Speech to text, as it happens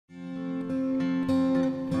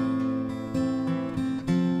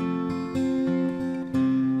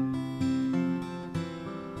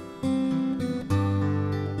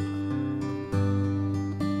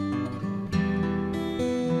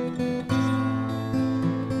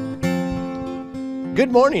Good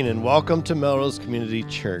morning and welcome to Melrose Community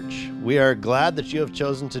Church. We are glad that you have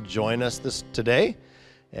chosen to join us today,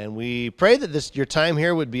 and we pray that your time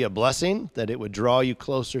here would be a blessing, that it would draw you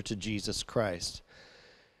closer to Jesus Christ.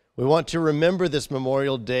 We want to remember this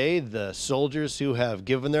Memorial Day the soldiers who have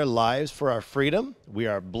given their lives for our freedom. We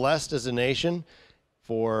are blessed as a nation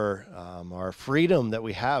for our freedom that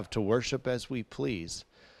we have to worship as we please.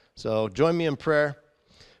 So join me in prayer.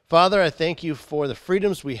 Father, I thank you for the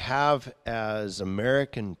freedoms we have as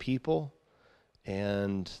American people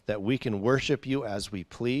and that we can worship you as we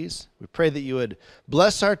please. We pray that you would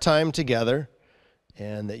bless our time together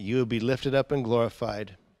and that you would be lifted up and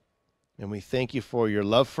glorified. And we thank you for your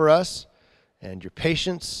love for us and your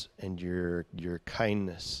patience and your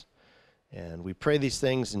kindness. And we pray these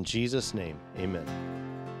things in Jesus' name. Amen.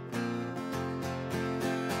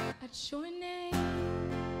 At your name,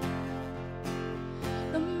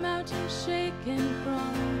 the mountains shake and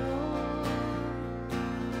crumble.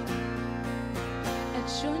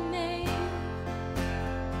 At your name,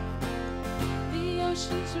 the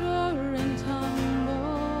oceans roar and tumble.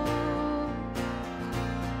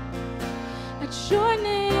 At your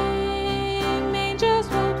name, angels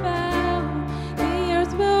will bow, the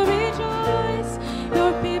earth will rejoice,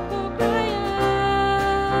 your people cry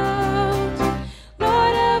out.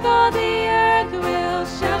 Lord of all the earth will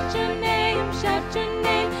shout your name,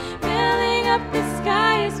 filling up the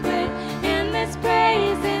skies with endless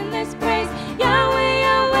praise, Yahweh,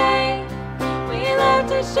 Yahweh, we love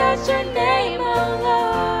to shout your name, oh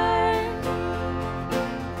Lord.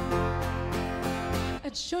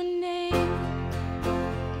 At your name,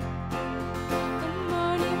 the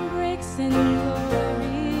morning breaks in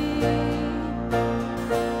glory.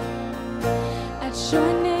 At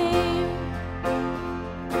your name,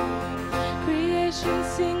 creation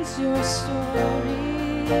sings your story.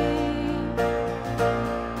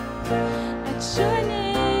 At your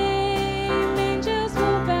name, angels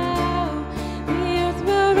will bow, the earth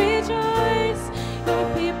will rejoice, your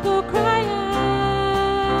people cry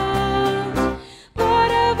out.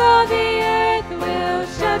 Lord of all the earth will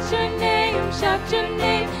shout your name,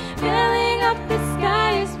 filling up the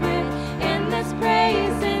skies with endless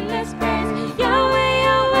praise, Yahweh,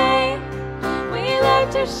 Yahweh, we love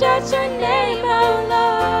to shout your name, oh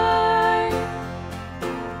Lord.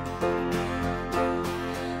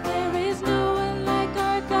 There is no one like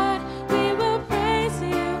our God, we will praise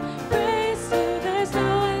you, there's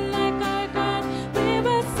no one like our God, we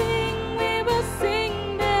will sing,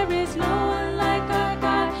 there is no one like our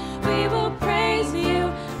God, we will praise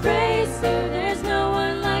you, there's no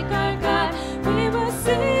one like our God, we will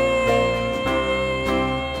sing.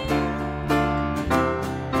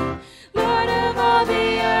 Lord of all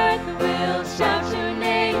the earth will shout your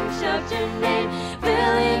name,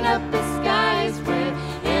 filling up the skies with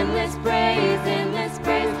endless praise,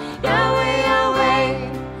 Yahweh, Yahweh,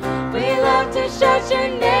 we love to shout your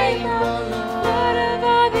name, oh Lord. Lord of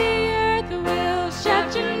all the earth will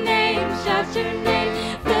shout your name,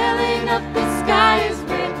 filling up the skies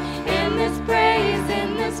with endless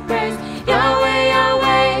praise, Yahweh,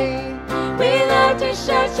 Yahweh, we love to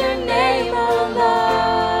shout your name, oh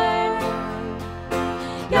Lord.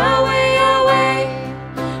 Yahweh, Yahweh,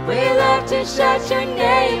 we love to shout your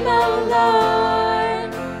name, oh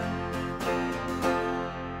Lord.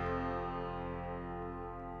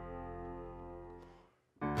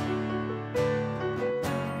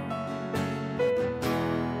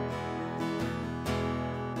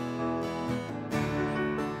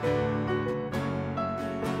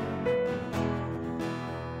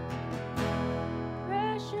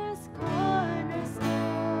 Precious cornerstone,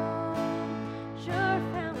 sure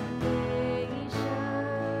foundation,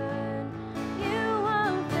 you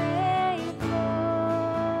are faithful.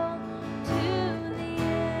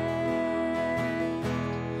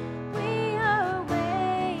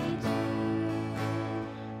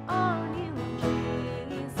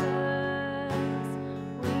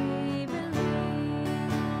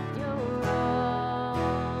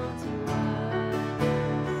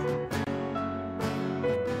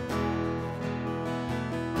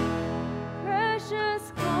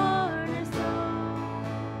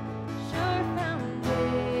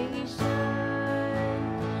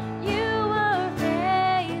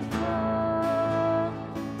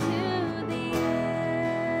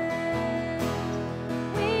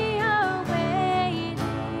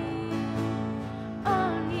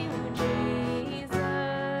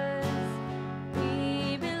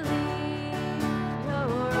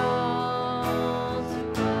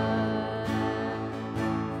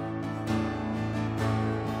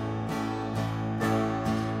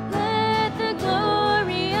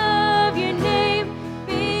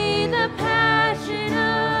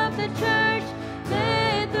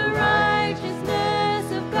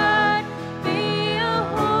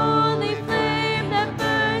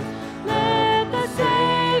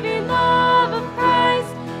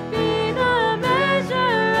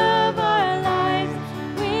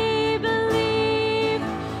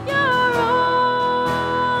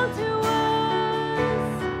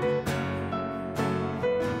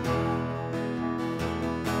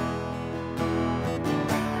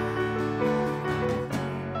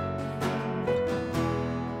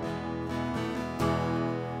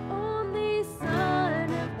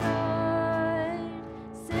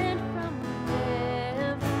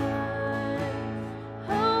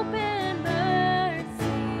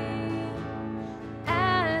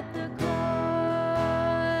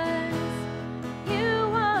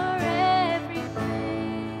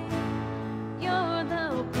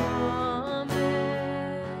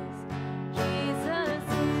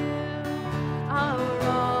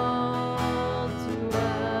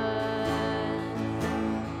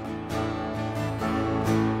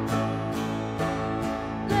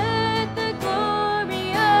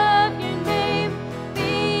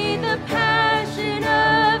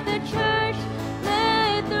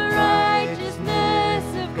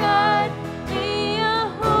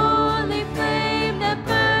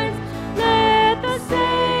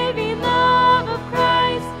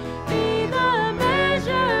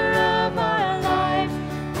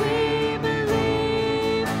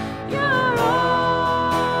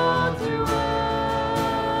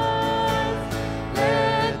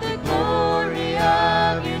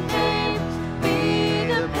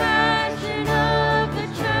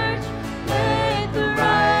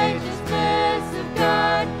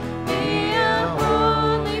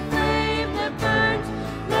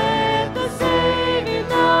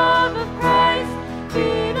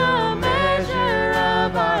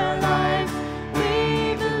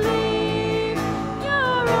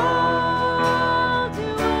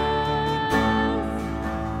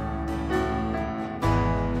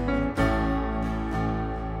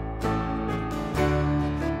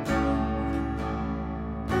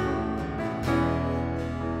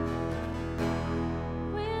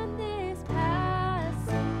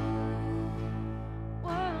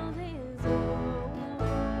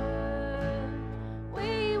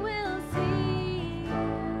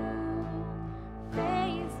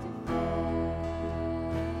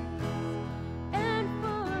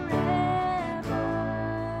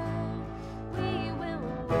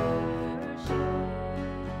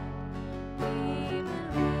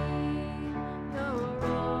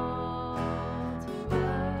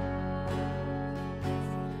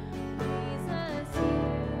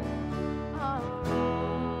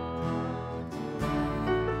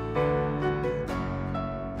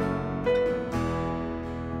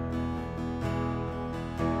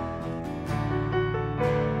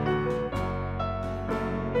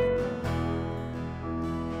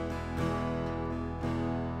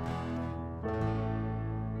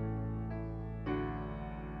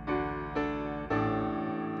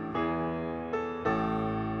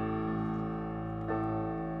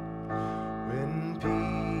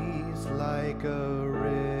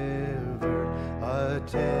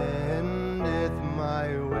 attendeth my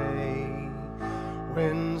way.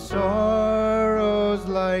 When sorrows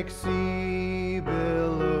like sea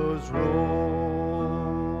billows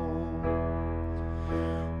roll,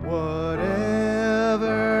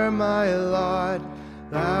 whatever my lot,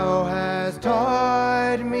 thou hast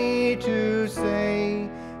taught me to say,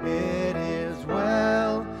 it is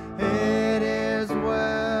well with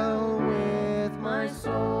my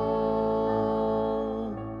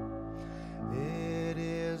soul. It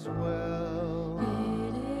is well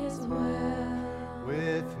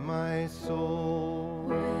with my soul.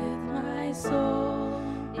 With my soul.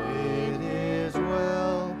 It is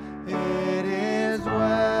well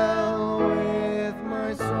with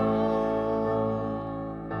my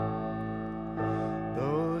soul.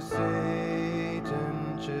 Though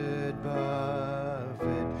Satan should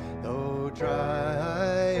buffet, though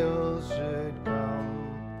trials should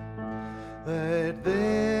come, let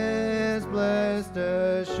this blessed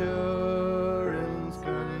assurance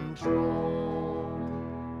control,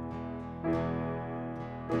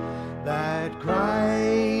 that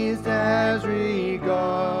Christ has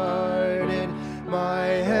regarded my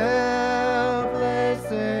helpless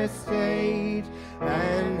estate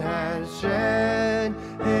and has shed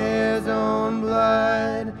his own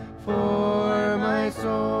blood for my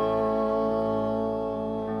soul.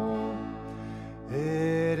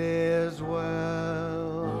 It is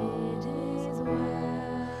well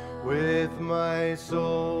with my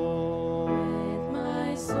soul. With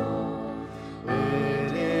my soul.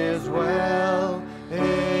 It is well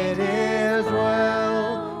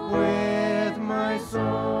with my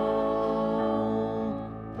soul.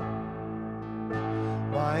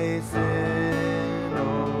 My sin,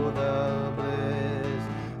 oh, the bliss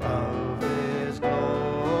of this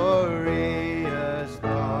glorious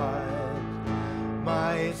thought.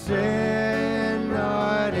 My sin,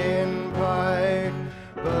 not in part,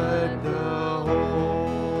 but the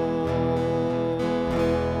whole,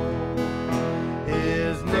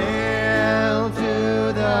 is nailed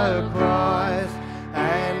to the cross,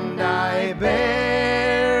 and I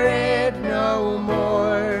bear it no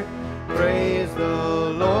more. Praise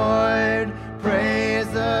the Lord,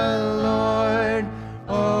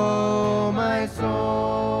 oh my soul.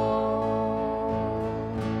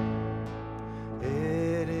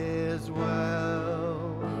 It is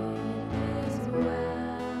well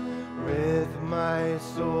with my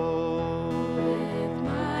soul. With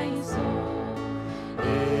my soul.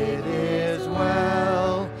 It is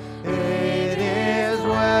well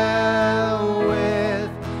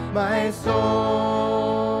with my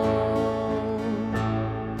soul.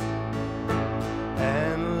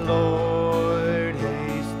 And Lord,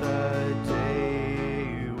 haste the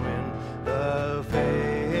day when the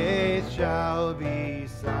faith shall be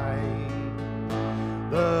sight,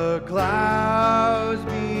 the clouds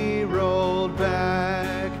be rolled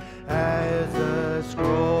back as a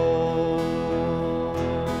scroll,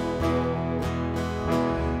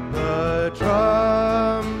 the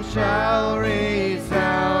trump shall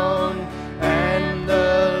resound, and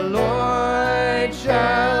the Lord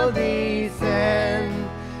shall descend.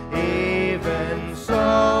 Even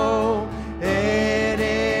so, it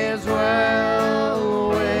is well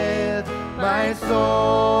with my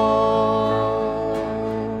soul.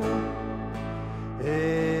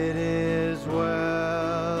 It is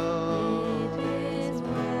well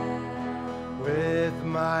with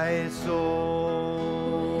my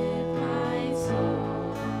soul.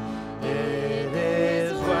 It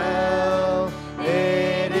is well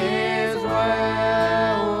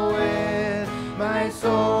with my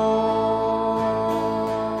soul.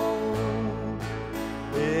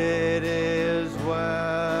 It is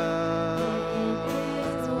well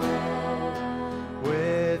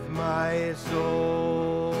with my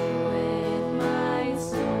soul.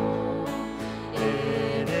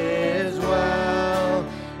 It is well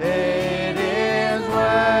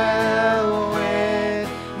with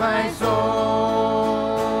my soul.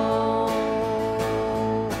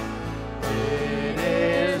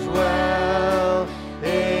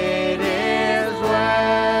 It is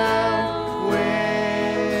well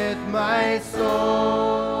with my soul.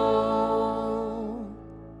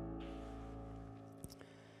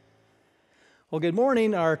 Well, good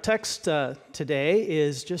morning. Our text today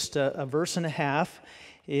is just a verse and a half.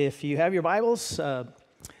 If you have your Bibles,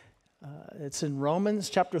 it's in Romans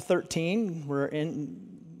chapter 13. We're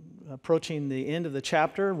approaching the end of the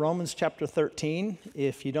chapter, Romans chapter 13.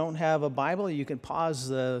 If you don't have a Bible, you can pause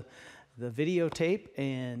the videotape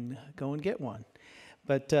and go and get one.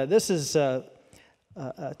 But this is a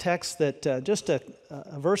text that just a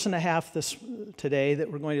verse and a half today that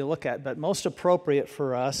we're going to look at, but most appropriate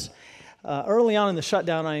for us. Early on in the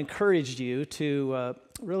shutdown, I encouraged you to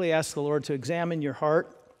really ask the Lord to examine your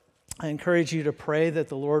heart. I encourage you to pray that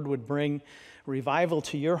the Lord would bring revival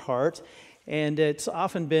to your heart. And it's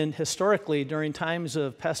often been historically during times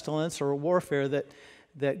of pestilence or warfare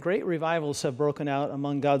that great revivals have broken out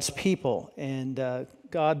among God's people. And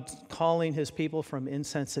God calling his people from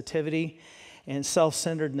insensitivity and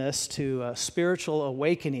self-centeredness to spiritual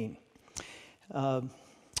awakening.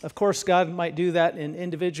 Of course, God might do that in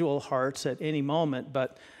individual hearts at any moment,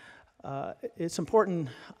 but it's important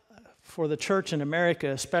for the church in America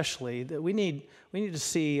especially that we need to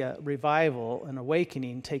see revival and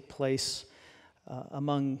awakening take place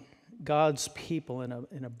among God's people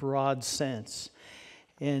in a broad sense.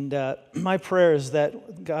 And my prayer is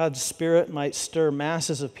that God's Spirit might stir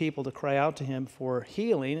masses of people to cry out to him for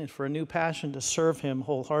healing and for a new passion to serve him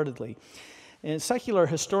wholeheartedly. And secular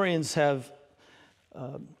historians have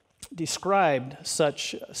described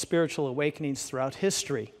such spiritual awakenings throughout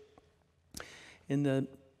history. In the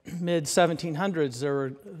mid-1700s,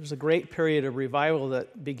 there was a great period of revival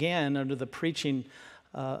that began under the preaching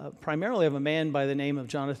primarily of a man by the name of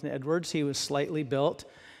Jonathan Edwards. He was slightly built.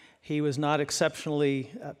 He was not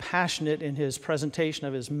exceptionally passionate in his presentation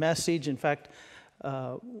of his message. In fact,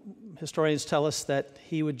 historians tell us that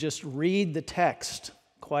he would just read the text,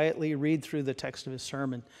 quietly read through the text of his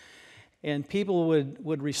sermon. And people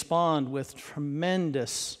would respond with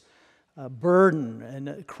tremendous burden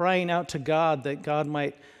and crying out to God that God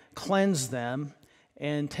might cleanse them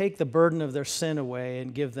and take the burden of their sin away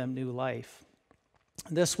and give them new life.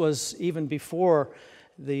 This was even before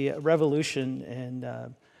the revolution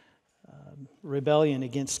and rebellion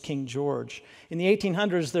against King George. In the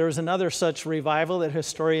 1800s, there was another such revival that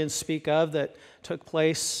historians speak of that took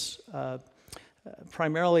place.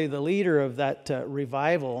 Primarily, the leader of that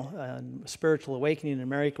revival, spiritual awakening in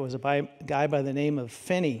America, was a guy by the name of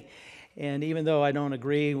Finney. And even though I don't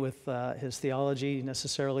agree with his theology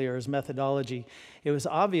necessarily or his methodology, it was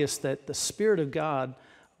obvious that the Spirit of God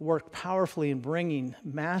worked powerfully in bringing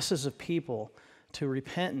masses of people to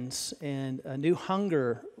repentance, and a new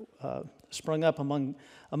hunger sprung up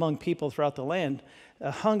among people throughout the land,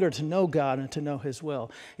 a hunger to know God and to know his will.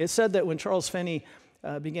 It's said that when Charles Finney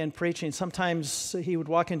began preaching, sometimes he would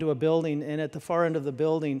walk into a building, and at the far end of the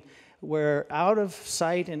building, where out of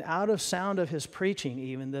sight and out of sound of his preaching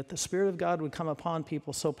even, that the Spirit of God would come upon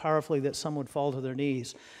people so powerfully that some would fall to their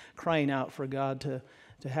knees, crying out for God to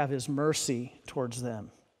have his mercy towards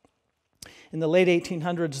them. In the late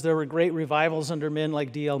 1800s, there were great revivals under men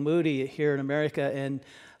like D.L. Moody here in America and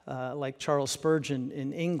like Charles Spurgeon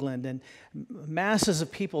in England, and masses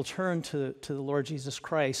of people turned to the Lord Jesus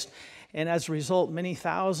Christ. And as a result, many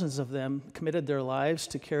thousands of them committed their lives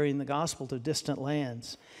to carrying the gospel to distant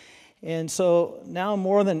lands. And so now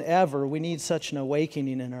more than ever, we need such an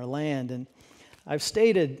awakening in our land. And I've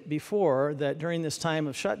stated before that during this time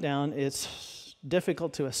of shutdown, it's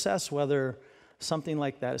difficult to assess whether something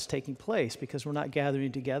like that is taking place because we're not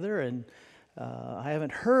gathering together, and I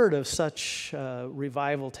haven't heard of such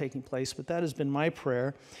revival taking place, but that has been my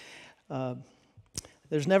prayer.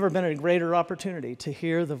 There's never been a greater opportunity to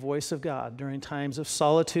hear the voice of God during times of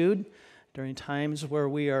solitude, during times where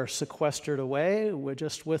we are sequestered away, we're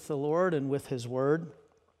just with the Lord and with his word.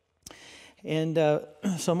 And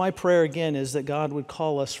so my prayer again is that God would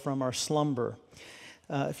call us from our slumber.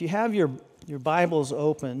 If you have your Bibles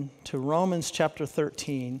open to Romans chapter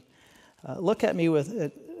 13, look at me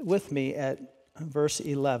with me at verse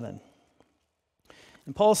 11.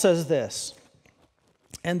 And Paul says this,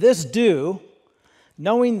 "And this do,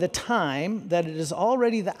 knowing the time, that it is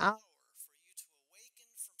already the hour for you to awaken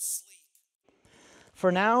from sleep.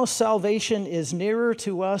 For now salvation is nearer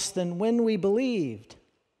to us than when we believed.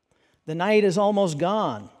 The night is almost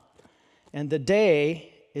gone, and the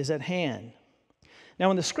day is at hand." Now,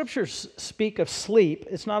 when the scriptures speak of sleep,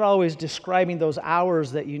 it's not always describing those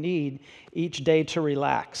hours that you need each day to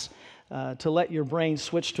relax, to let your brain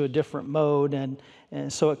switch to a different mode and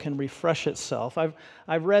so it can refresh itself.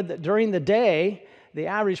 I've read that during the day, the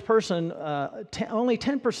average person, only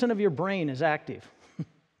 10% of your brain is active.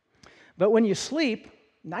 But when you sleep,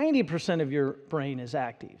 90% of your brain is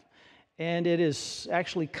active. And it is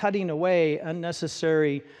actually cutting away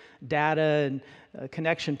unnecessary data and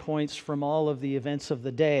connection points from all of the events of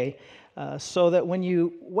the day, so that when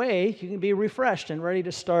you wake, you can be refreshed and ready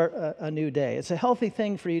to start a new day. It's a healthy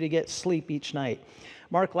thing for you to get sleep each night.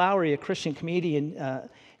 Mark Lowry, a Christian comedian,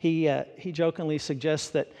 he jokingly suggests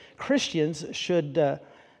that Christians should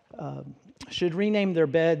rename their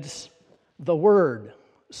beds the Word.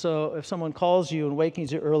 So if someone calls you and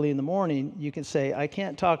wakens you early in the morning, you can say, "I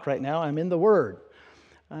can't talk right now, I'm in the Word."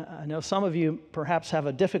 I know some of you perhaps have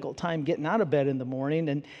a difficult time getting out of bed in the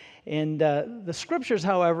morning, and the scriptures,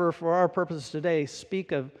 however, for our purposes today,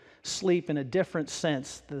 speak of sleep in a different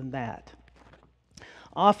sense than that.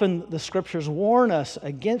 Often the scriptures warn us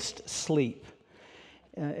against sleep.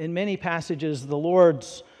 In many passages, the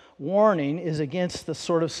Lord's warning is against the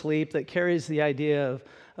sort of sleep that carries the idea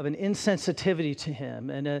of an insensitivity to Him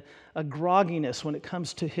and a grogginess when it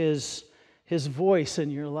comes to His voice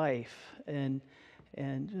in your life, and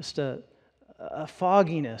just a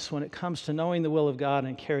fogginess when it comes to knowing the will of God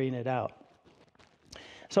and carrying it out.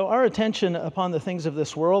 So our attention upon the things of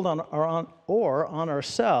this world or on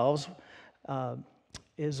ourselves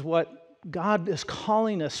is what God is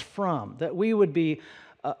calling us from, that we would be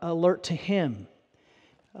alert to Him.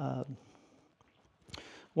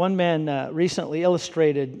 One man recently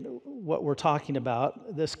illustrated what we're talking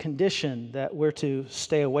about, this condition that we're to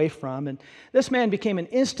stay away from. And this man became an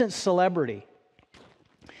instant celebrity.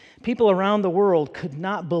 People around the world could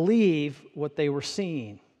not believe what they were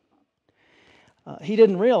seeing. He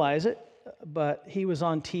didn't realize it, but he was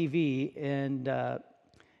on TV, and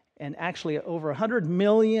actually over 100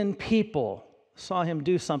 million people saw him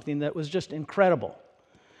do something that was just incredible.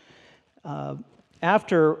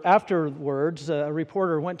 Afterwards, a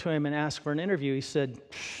reporter went to him and asked for an interview. He said,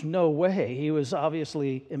 "No way." He was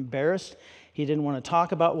obviously embarrassed. He didn't want to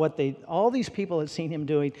talk about what all these people had seen him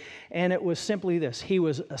doing, and it was simply this: he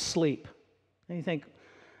was asleep. And you think,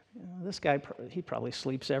 this guy, he probably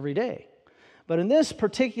sleeps every day. But in this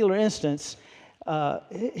particular instance,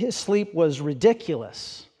 his sleep was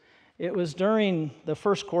ridiculous. It was during the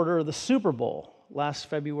first quarter of the Super Bowl, last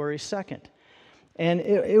February 2nd. And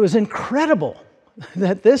it was incredible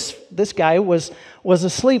that this guy was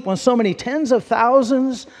asleep when so many tens of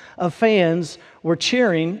thousands of fans were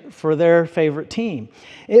cheering for their favorite team.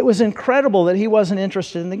 It was incredible that he wasn't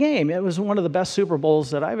interested in the game. It was one of the best Super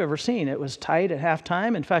Bowls that I've ever seen. It was tight at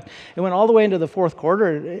halftime. In fact, it went all the way into the fourth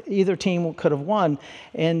quarter. Either team could have won.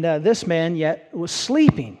 And this man yet was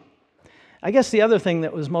sleeping. I guess the other thing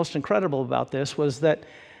that was most incredible about this was that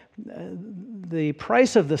the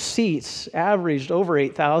price of the seats averaged over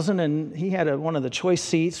 $8,000, and he had one of the choice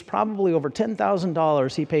seats, probably over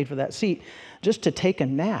 $10,000 he paid for that seat just to take a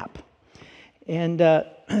nap. And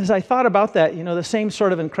as I thought about that, the same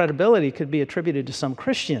sort of incredibility could be attributed to some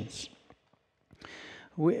Christians.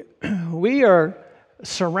 We are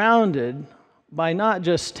surrounded by not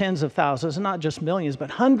just tens of thousands, not just millions, but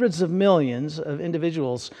hundreds of millions of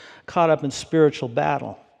individuals caught up in spiritual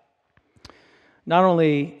battle. Not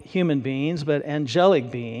only human beings, but angelic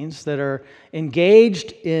beings that are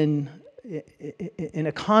engaged in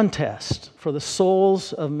a contest for the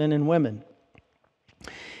souls of men and women.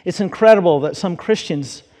 It's incredible that some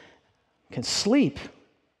Christians can sleep,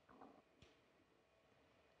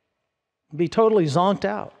 be totally zonked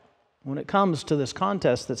out when it comes to this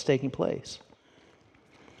contest that's taking place.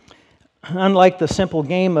 Unlike the simple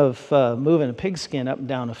game of moving a pigskin up and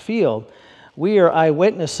down a field, we are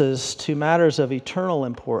eyewitnesses to matters of eternal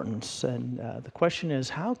importance. And the question is,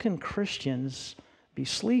 how can Christians be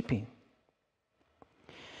sleeping?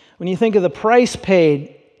 When you think of the price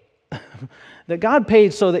paid, that God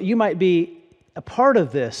paid so that you might be a part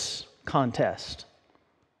of this contest,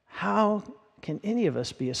 how can any of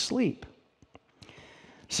us be asleep?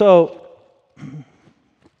 So,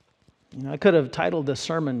 I could have titled this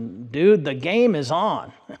sermon, "Dude, the game is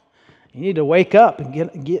on. You need to wake up and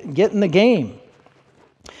get in the game."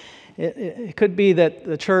 It could be that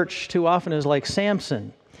the church too often is like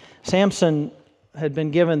Samson. Samson had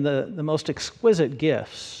been given the most exquisite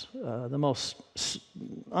gifts, the most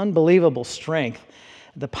unbelievable strength,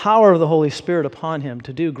 the power of the Holy Spirit upon him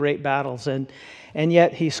to do great battles, and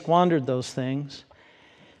yet he squandered those things.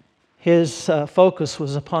 His focus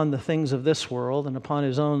was upon the things of this world and upon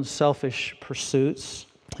his own selfish pursuits,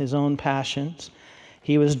 his own passions.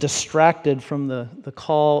 He was distracted from the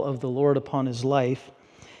call of the Lord upon his life.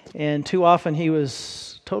 And too often he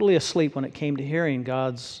was totally asleep when it came to hearing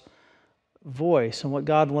God's voice and what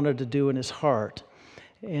God wanted to do in his heart.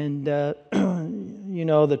 And,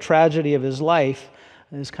 the tragedy of his life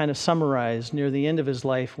is kind of summarized near the end of his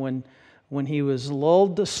life when he was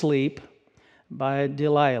lulled to sleep by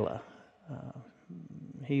Delilah.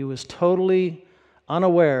 He was totally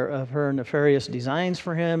unaware of her nefarious designs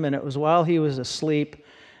for him, and it was while he was asleep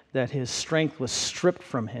that his strength was stripped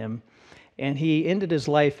from him, and he ended his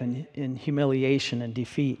life in humiliation and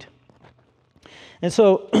defeat. And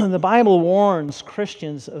so the Bible warns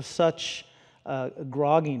Christians of such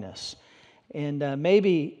grogginess. And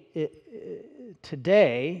maybe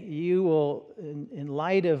today you will, in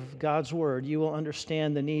light of God's Word, you will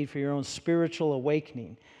understand the need for your own spiritual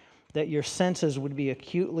awakening that your senses would be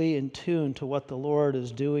acutely in tune to what the Lord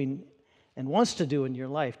is doing and wants to do in your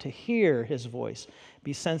life, to hear His voice,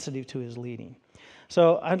 be sensitive to His leading.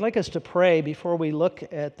 So I'd like us to pray before we look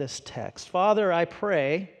at this text. Father, I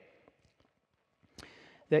pray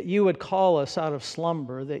that you would call us out of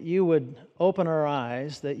slumber, that you would open our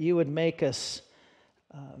eyes, that you would make us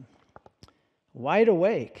wide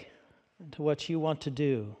awake to what you want to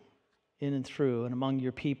do in and through and among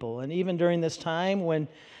your people. And even during this time when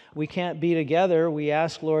we can't be together, we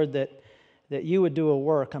ask, Lord, that you would do a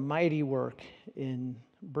work, a mighty work in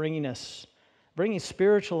bringing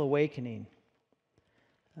spiritual awakening.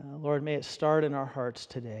 Lord, may it start in our hearts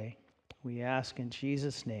today. We ask in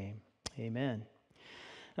Jesus' name, amen.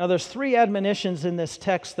 Now, there's 3 admonitions in this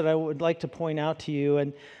text that I would like to point out to you,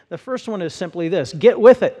 and the first one is simply this: get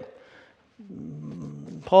with it.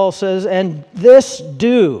 Paul says, and this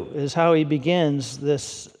do, is how he begins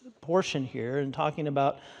this portion here and talking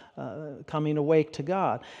about coming awake to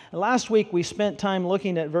God. And last week we spent time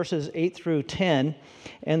looking at verses 8 through 10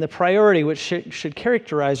 and the priority which should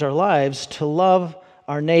characterize our lives to love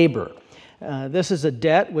our neighbor. This is a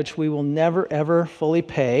debt which we will never, ever fully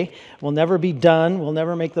pay. We'll never be done. We'll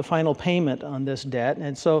never make the final payment on this debt.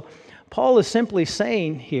 And so Paul is simply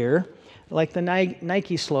saying here, like the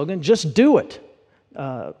Nike slogan, just do it.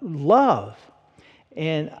 Love.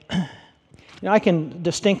 And I can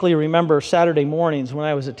distinctly remember Saturday mornings when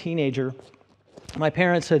I was a teenager. My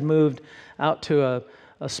parents had moved out to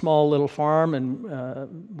a small little farm,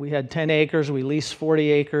 and we had 10 acres. We leased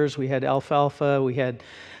 40 acres. We had alfalfa. We had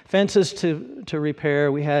fences to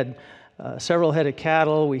repair. We had several head of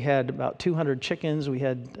cattle. We had about 200 chickens. We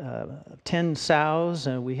had 10 sows,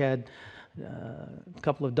 and we had a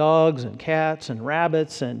couple of dogs and cats and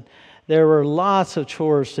rabbits, and there were lots of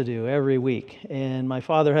chores to do every week. And my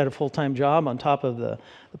father had a full-time job on top of the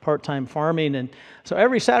part-time farming, and so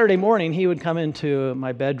every Saturday morning he would come into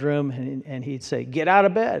my bedroom and he'd say, "Get out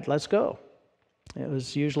of bed, let's go." It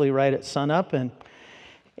was usually right at sunup, and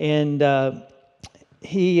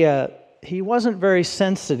he wasn't very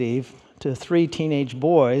sensitive to 3 teenage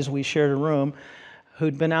boys. We shared a room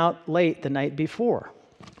who'd been out late the night before.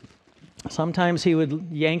 Sometimes he would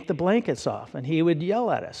yank the blankets off and he would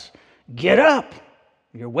yell at us, "Get up!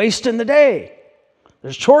 You're wasting the day.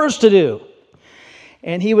 There's chores to do."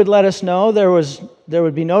 And he would let us know there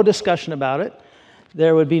would be no discussion about it.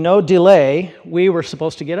 There would be no delay. We were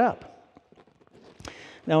supposed to get up.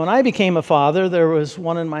 Now, when I became a father, there was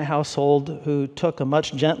one in my household who took a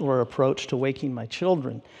much gentler approach to waking my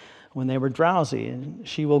children when they were drowsy. And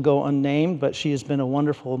she will go unnamed, but she has been a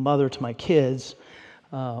wonderful mother to my kids.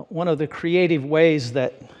 One of the creative ways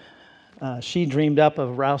that she dreamed up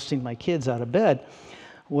of rousting my kids out of bed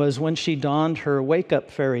was when she donned her wake-up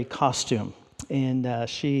fairy costume. And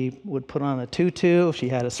she would put on a tutu. She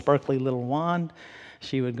had a sparkly little wand.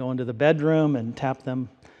 She would go into the bedroom and tap them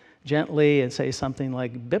gently and say something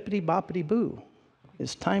like, "Bippity boppity boo,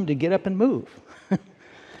 it's time to get up and move."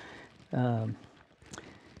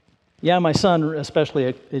 My son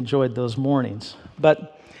especially enjoyed those mornings.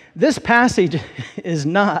 But this passage is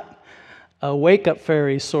not a wake-up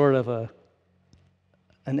fairy sort of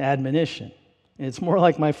an admonition. It's more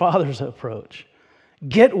like my father's approach.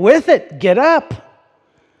 Get with it, get up.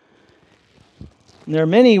 And there are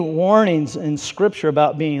many warnings in Scripture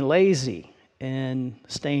about being lazy and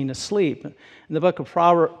staying asleep. In the book of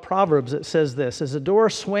Proverbs, it says this: as a door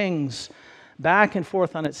swings back and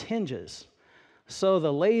forth on its hinges, so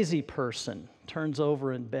the lazy person turns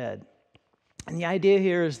over in bed. And the idea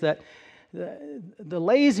here is that the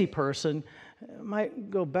lazy person might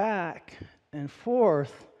go back and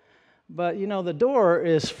forth, but the door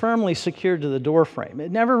is firmly secured to the door frame.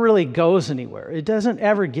 It never really goes anywhere. It doesn't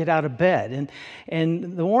ever get out of bed.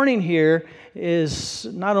 And the warning here is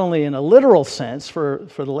not only in a literal sense for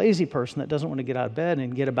the lazy person that doesn't want to get out of bed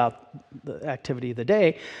and get about the activity of the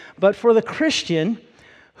day, but for the Christian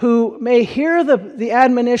who may hear the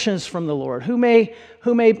admonitions from the Lord, who may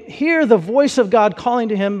hear the voice of God calling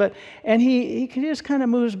to him, and he just kind of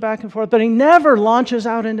moves back and forth, but he never launches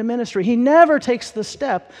out into ministry. He never takes the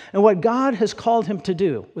step in what God has called him to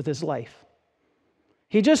do with his life.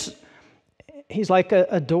 He's like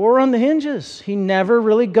a door on the hinges. He never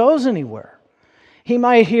really goes anywhere. He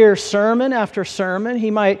might hear sermon after sermon. He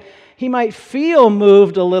might feel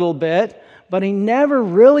moved a little bit, but he never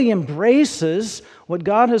really embraces what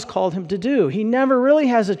God has called him to do. He never really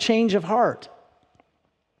has a change of heart.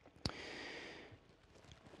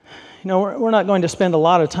 We're not going to spend a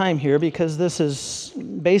lot of time here because this is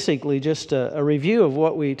basically just a review of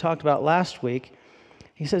what we talked about last week.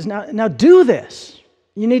 He says, now do this.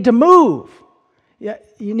 You need to move. You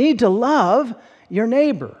need to love your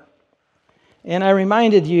neighbor. And I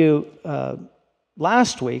reminded you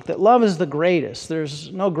last week that love is the greatest.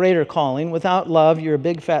 There's no greater calling. Without love, you're a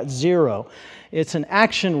big fat zero. It's an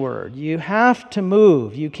action word. You have to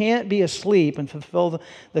move. You can't be asleep and fulfill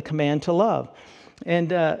the command to love.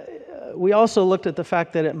 And we also looked at the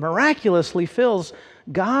fact that it miraculously fills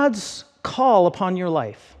God's call upon your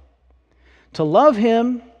life. To love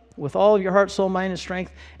Him with all of your heart, soul, mind, and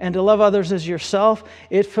strength, and to love others as yourself,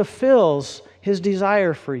 it fulfills His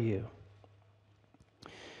desire for you.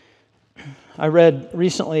 I read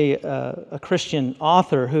recently a Christian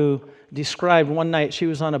author who described one night she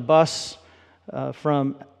was on a bus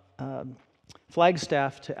from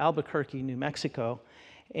Flagstaff to Albuquerque, New Mexico,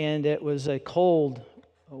 and it was a cold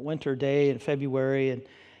winter day in February,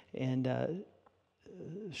 and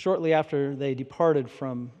shortly after they departed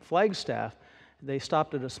from Flagstaff, they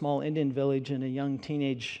stopped at a small Indian village, and a young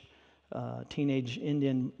teenage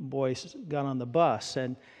Indian boy got on the bus,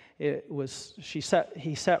 and he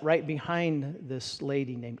sat right behind this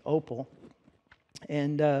lady named Opal,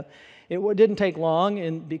 and it didn't take long,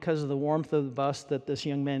 and because of the warmth of the bus, that this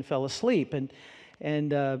young man fell asleep,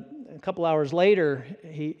 and a couple hours later,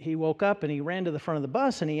 he woke up and he ran to the front of the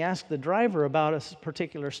bus and he asked the driver about a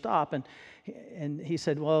particular stop, and he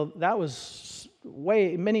said, "Well, that was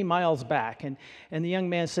many miles back," and the young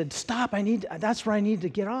man said, "Stop! That's where I need to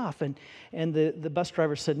get off." And the bus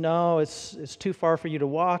driver said, "No, it's too far for you to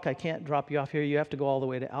walk. I can't drop you off here. You have to go all the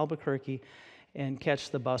way to Albuquerque and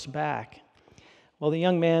catch the bus back." Well, the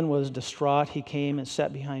young man was distraught. He came and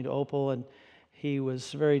sat behind Opal, and he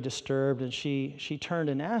was very disturbed. And she turned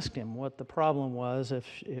and asked him what the problem was,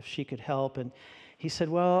 if she could help. And he said,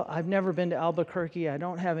 "Well, I've never been to Albuquerque. I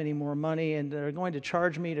don't have any more money, and they're going to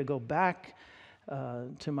charge me to go back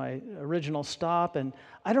to my original stop, and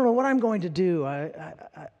I don't know what I'm going to do. I'm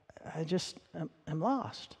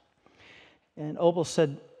lost." And Opal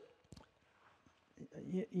said,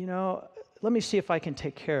 you know, "Let me see if I can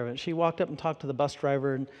take care of it." She walked up and talked to the bus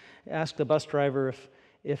driver and asked the bus driver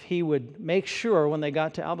if he would make sure when they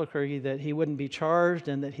got to Albuquerque that he wouldn't be charged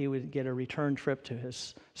and that he would get a return trip to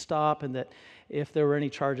his stop, and that if there were any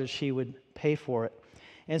charges, she would pay for it.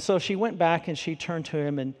 And so she went back and she turned to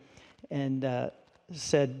him and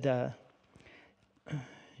said,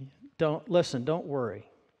 "Don't worry.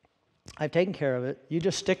 I've taken care of it. You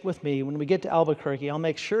just stick with me. When we get to Albuquerque, I'll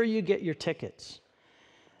make sure you get your tickets.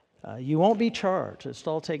 You won't be charged. It's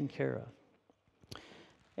all taken care of."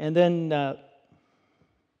 And then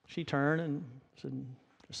she turned and said,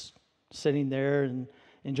 just sitting there and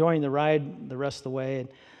enjoying the ride the rest of the way. And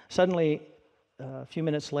suddenly, a few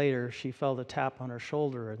minutes later, she felt a tap on her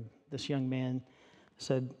shoulder, and this young man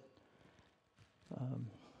said,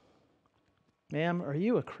 "Ma'am, are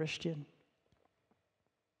you a Christian?"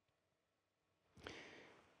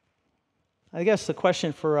 I guess the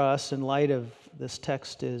question for us in light of this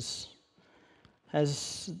text is,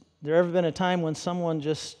 has there ever been a time when someone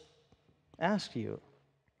just asked you,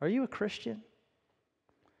 "Are you a Christian?"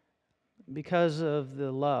 because of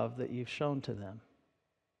the love that you've shown to them?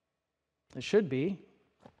 It should be.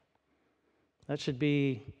 That should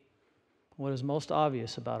be what is most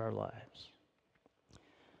obvious about our lives.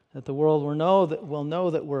 That the world will know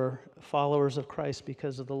that we're followers of Christ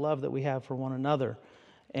because of the love that we have for one another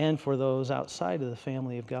and for those outside of the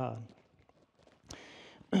family of God.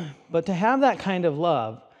 But to have that kind of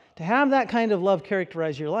love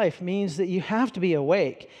characterize your life means that you have to be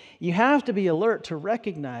awake. You have to be alert to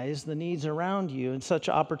recognize the needs around you and such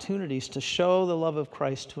opportunities to show the love of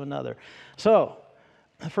Christ to another. So,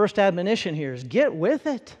 the first admonition here is get with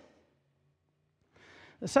it.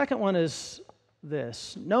 The second one is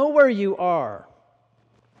this: know where you are.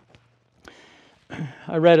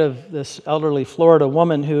 I read of this elderly Florida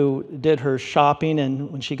woman who did her shopping,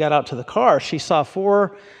 and when she got out to the car, she saw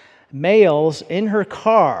 4 males in her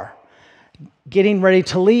car getting ready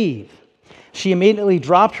to leave. She immediately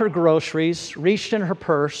dropped her groceries, reached in her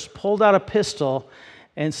purse, pulled out a pistol,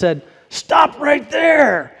 and said, "Stop right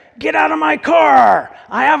there! Get out of my car!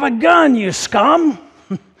 I have a gun, you scum!"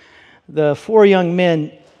 The 4 young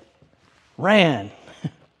men ran.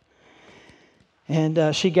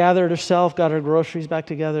 And she gathered herself, got her groceries back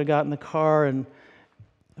together, got in the car, and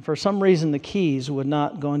for some reason the keys would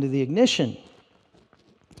not go into the ignition.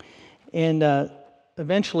 And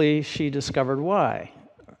eventually she discovered why.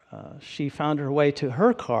 She found her way to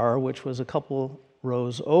her car, which was a couple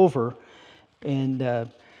rows over,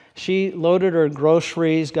 and she loaded her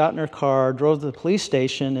groceries, got in her car, drove to the police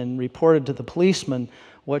station, and reported to the policeman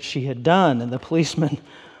what she had done. And the policeman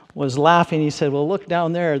was laughing. He said, "Well, look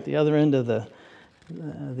down there at the other end of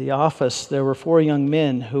the office. There were 4 young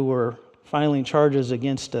men who were filing charges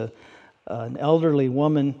against an elderly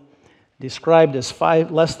woman described as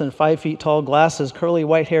less than 5 feet tall, glasses, curly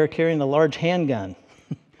white hair, carrying a large handgun,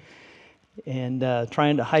 and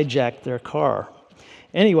trying to hijack their car.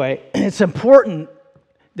 Anyway, it's important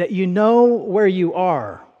that you know where you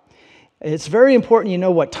are. It's very important you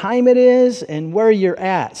know what time it is and where you're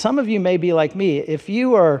at. Some of you may be like me. If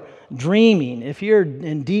you are dreaming, if you're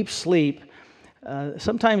in deep sleep,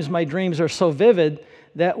 sometimes my dreams are so vivid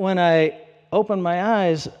that when I open my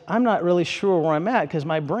eyes, I'm not really sure where I'm at because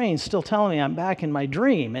my brain's still telling me I'm back in my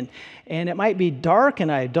dream. And it might be dark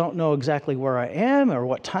and I don't know exactly where I am or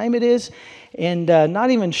what time it is, and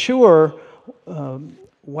not even sure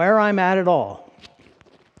where I'm at all.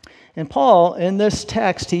 And Paul, in this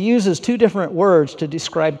text, he uses two different words to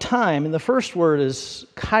describe time. And the first word is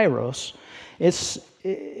kairos.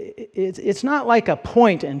 It's not like a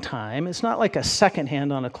point in time. It's not like a second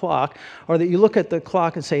hand on a clock, or that you look at the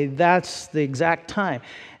clock and say, that's the exact time.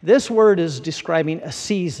 This word is describing a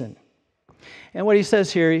season. And what he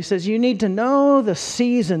says here, he says, you need to know the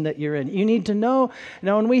season that you're in. You need to know.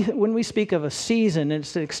 Now, when we speak of a season,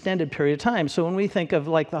 it's an extended period of time. So when we think of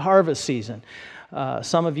like the harvest season,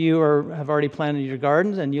 some of you have already planted your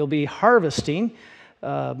gardens, and you'll be harvesting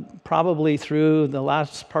probably through the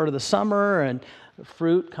last part of the summer, and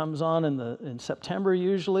fruit comes on in September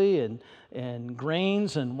usually, and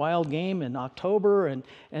grains and wild game in October, and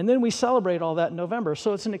then we celebrate all that in November.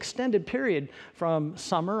 So it's an extended period from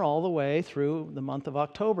summer all the way through the month of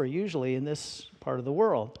October, usually in this part of the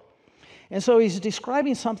world. And so he's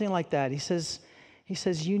describing something like that. He says,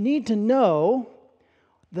 you need to know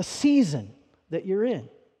the season that you're in.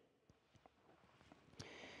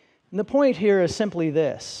 And the point here is simply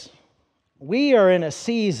this. We are in a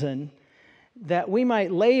season that we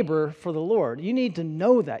might labor for the Lord. You need to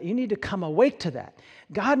know that. You need to come awake to that.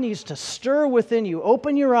 God needs to stir within you,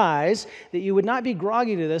 open your eyes, that you would not be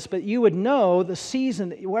groggy to this, but you would know the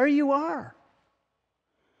season where you are.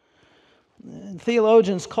 And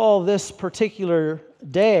theologians call this particular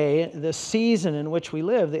day, the season in which we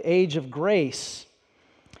live, the age of grace,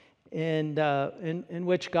 and in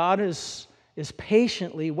which God is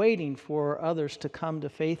patiently waiting for others to come to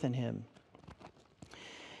faith in Him.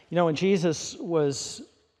 You know, when Jesus was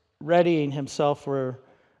readying Himself for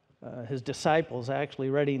His disciples, actually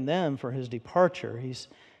readying them for His departure,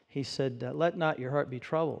 He said, let not your heart be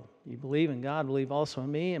troubled. You believe in God, believe also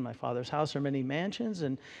in me. In my Father's house are many mansions,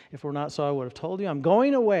 and if we're not so, I would have told you. I'm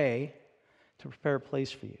going away to prepare a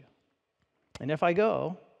place for you. And if I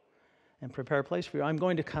go and prepare a place for you, I'm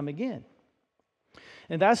going to come again.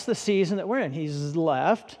 And that's the season that we're in. He's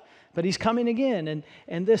left, but He's coming again.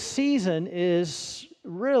 And this season is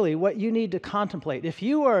really what you need to contemplate. If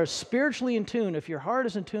you are spiritually in tune, if your heart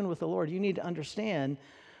is in tune with the Lord, you need to understand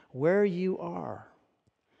where you are.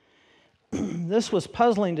 This was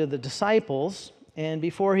puzzling to the disciples, and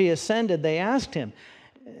before He ascended, they asked Him,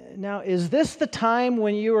 now, is this the time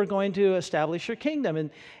when you are going to establish your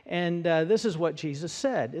kingdom? And this is what Jesus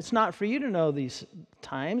said. It's not for you to know these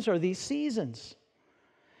times or these seasons.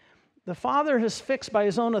 The Father has fixed by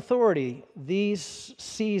His own authority these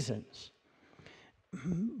seasons.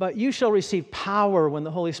 But you shall receive power when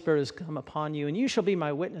the Holy Spirit has come upon you, and you shall be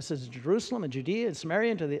my witnesses in Jerusalem and Judea and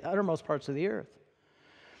Samaria and to the uttermost parts of the earth.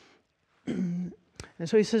 And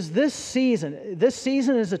so He says, this season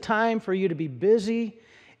is a time for you to be busy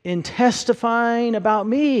in testifying about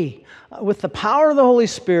me with the power of the Holy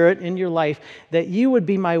Spirit in your life, that you would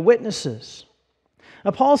be my witnesses. Now,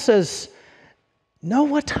 Paul says, know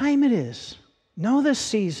what time it is. Know this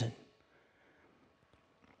season.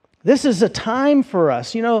 This is a time for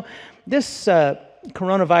us. You know, this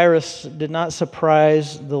coronavirus did not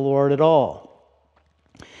surprise the Lord at all.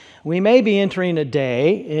 We may be entering a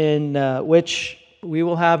day in which we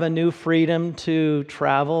will have a new freedom to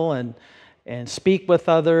travel and speak with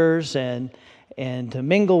others and to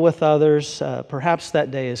mingle with others. Perhaps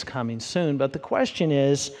that day is coming soon. But the question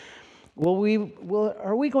is,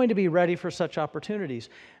 are we going to be ready for such opportunities?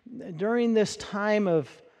 During this time of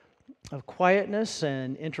quietness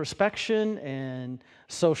and introspection and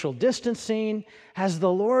social distancing, has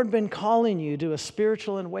the Lord been calling you to a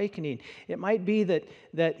spiritual awakening? It might be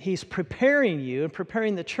that He's preparing you and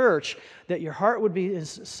preparing the church, that your heart would be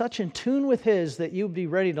such in tune with His that you'd be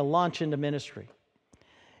ready to launch into ministry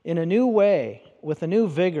in a new way, with a new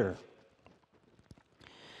vigor.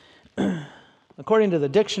 According to the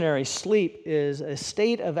dictionary, sleep is a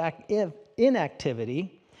state of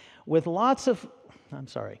inactivity with lots of...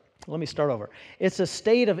 Let me start over. It's a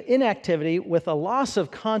state of inactivity with a loss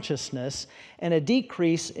of consciousness and a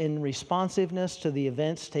decrease in responsiveness to the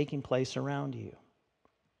events taking place around you.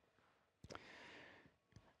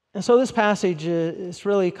 And so this passage is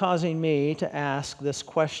really causing me to ask this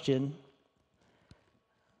question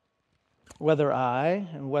whether I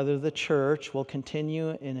and whether the church will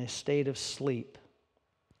continue in a state of sleep,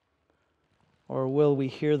 or will we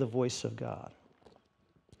hear the voice of God?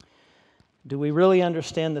 Do we really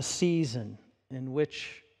understand the season in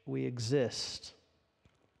which we exist?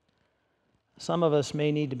 Some of us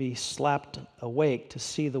may need to be slapped awake to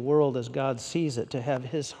see the world as God sees it, to have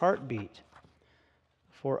His heartbeat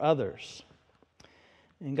for others.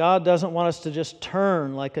 And God doesn't want us to just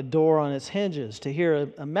turn like a door on its hinges to hear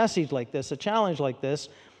a message like this, a challenge like this,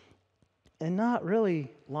 and not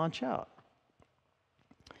really launch out.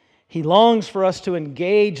 He longs for us to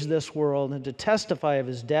engage this world and to testify of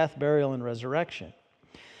His death, burial, and resurrection.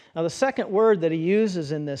 Now, the second word that He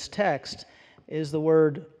uses in this text is the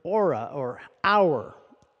word ora, or hour.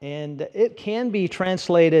 And it can be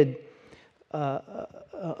translated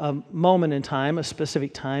a moment in time, a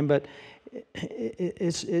specific time, but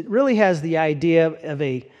it really has the idea of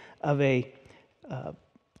a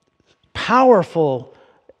powerful,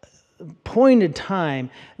 pointed time.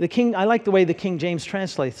 I like the way the King James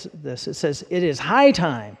translates this. It says, "It is high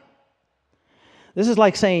time." This is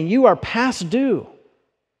like saying you are past due.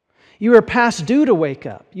 You are past due to wake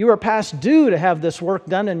up. You are past due to have this work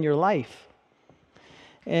done in your life.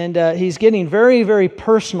 And he's getting very, very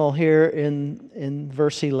personal here in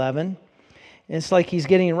verse 11. It's like he's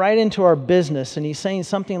getting right into our business, and he's saying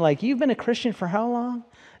something like, "You've been a Christian for how long?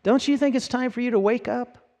 Don't you think it's time for you to wake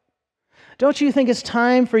up? Don't you think it's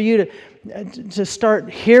time for you to start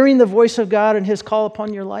hearing the voice of God and His call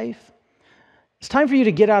upon your life? It's time for you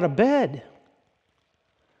to get out of bed.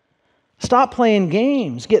 Stop playing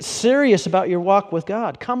games. Get serious about your walk with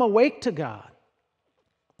God. Come awake to God."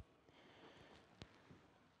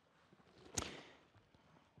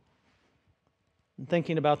 And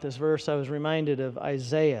thinking about this verse, I was reminded of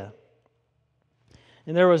Isaiah.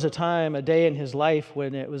 And there was a day in his life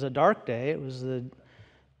when it was a dark day. It was the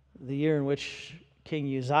year in which King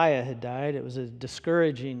Uzziah had died. It was a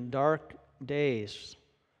discouraging, dark days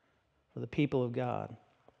for the people of God.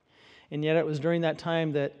 And yet it was during that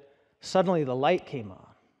time that suddenly the light came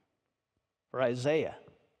on for Isaiah.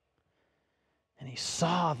 And he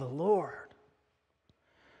saw the Lord.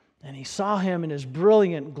 And he saw Him in His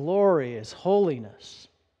brilliant glory, His holiness.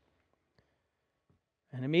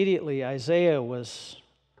 And immediately Isaiah was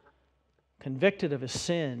convicted of his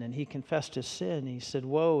sin, and he confessed his sin. He said,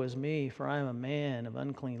 "Woe is me, for I am a man of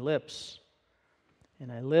unclean lips,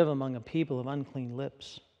 and I live among a people of unclean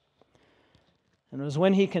lips." And it was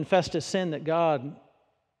when he confessed his sin that God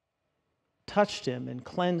touched him and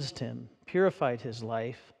cleansed him, purified his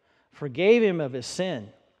life, forgave him of his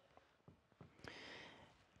sin.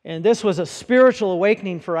 And this was a spiritual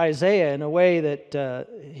awakening for Isaiah in a way that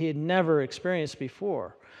he had never experienced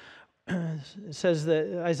before. It says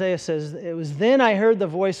that Isaiah says, "It was then I heard the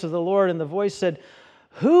voice of the Lord, and the voice said,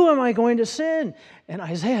 'Who am I going to send?' And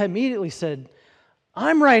Isaiah immediately said,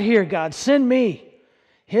 'I'm right here, God, send me.'"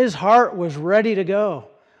 His heart was ready to go.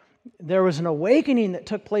 There was an awakening that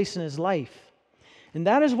took place in his life. And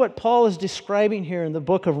that is what Paul is describing here in the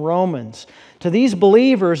book of Romans. To these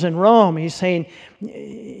believers in Rome, he's saying,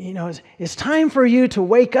 it's time for you to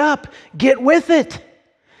wake up, get with it.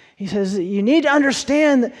 He says, you need to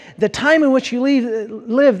understand the time in which you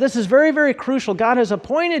live. This is very, very crucial. God has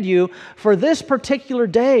appointed you for this particular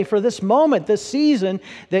day, for this moment, this season,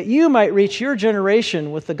 that you might reach your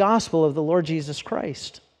generation with the gospel of the Lord Jesus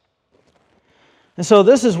Christ. And so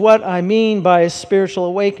this is what I mean by spiritual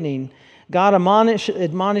awakening. God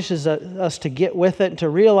admonishes us to get with it and to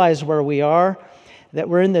realize where we are, that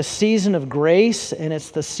we're in this season of grace, and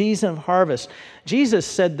it's the season of harvest. Jesus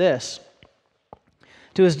said this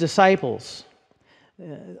to His disciples.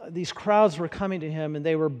 These crowds were coming to Him, and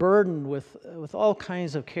they were burdened with all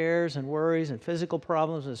kinds of cares and worries and physical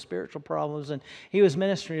problems and spiritual problems, and He was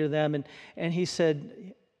ministering to them, and He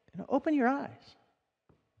said, open your eyes.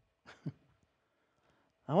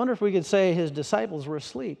 I wonder if we could say His disciples were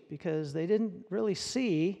asleep because they didn't really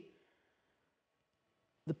see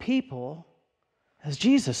the people as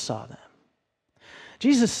Jesus saw them.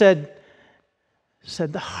 Jesus said,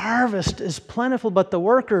 the harvest is plentiful, but the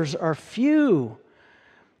workers are few.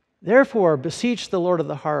 Therefore, beseech the Lord of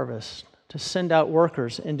the harvest to send out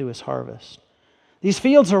workers into His harvest. These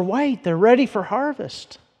fields are white. They're ready for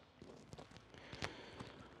harvest.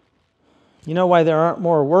 You know why there aren't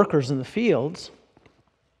more workers in the fields?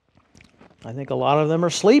 I think a lot of them are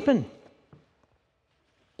sleeping.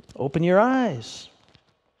 Open your eyes.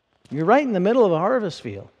 You're right in the middle of a harvest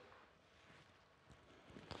field.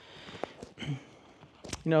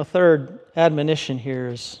 Third admonition here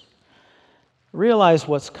is realize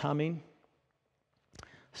what's coming.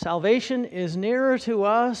 Salvation is nearer to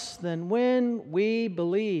us than when we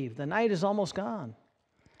believe. The night is almost gone,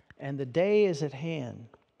 and the day is at hand.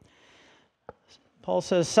 Paul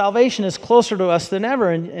says salvation is closer to us than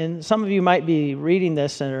ever, and some of you might be reading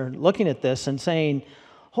this and are looking at this and saying,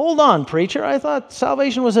 hold on, preacher, I thought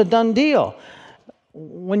salvation was a done deal.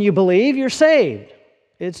 When you believe, you're saved.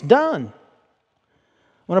 It's done.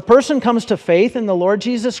 When a person comes to faith in the Lord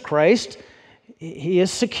Jesus Christ, he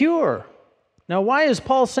is secure. Now, why is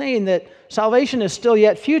Paul saying that salvation is still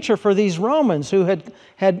yet future for these Romans who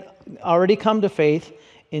had already come to faith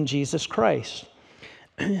in Jesus Christ?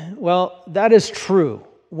 Well, that is true.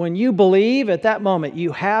 When you believe at that moment,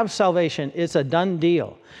 you have salvation. It's a done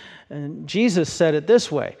deal. And Jesus said it this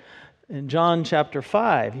way. In John chapter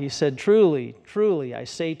 5, he said, truly, truly, I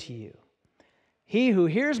say to you, he who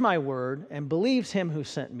hears my word and believes him who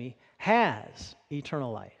sent me has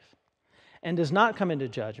eternal life and does not come into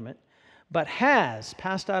judgment, but has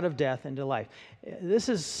passed out of death into life. This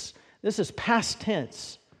is past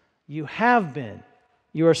tense. You have been.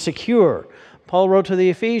 You are secure. Paul wrote to the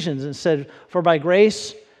Ephesians and said, for by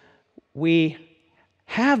grace we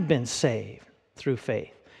have been saved through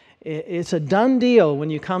faith. It's a done deal when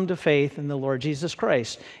you come to faith in the Lord Jesus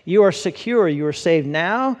Christ. You are secure. You are saved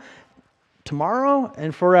now, tomorrow,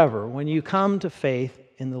 and forever when you come to faith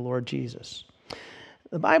in the Lord Jesus.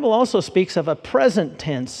 The Bible also speaks of a present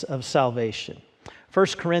tense of salvation. 1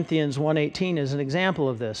 Corinthians 1:18 is an example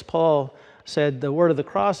of this. Paul said, the word of the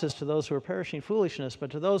cross is to those who are perishing foolishness,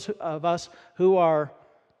 but to those of us who are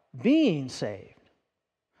being saved.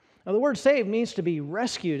 Now, the word saved means to be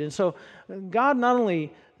rescued. And so God not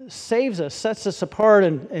only saves us, sets us apart,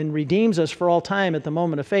 and redeems us for all time at the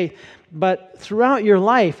moment of faith, but throughout your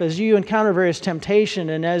life, as you encounter various temptation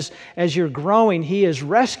and as you're growing, He is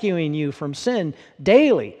rescuing you from sin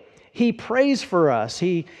daily. He prays for us.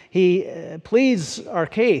 He pleads our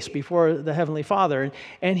case before the Heavenly Father,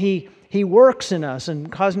 and He works in us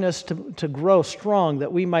and causing us to grow strong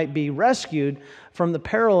that we might be rescued from the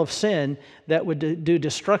peril of sin that would do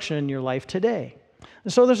destruction in your life today.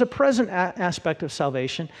 And so there's a present aspect of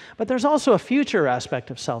salvation, but there's also a future aspect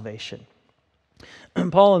of salvation.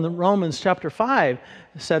 Paul in Romans chapter 5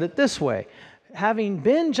 said it this way, having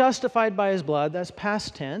been justified by His blood, that's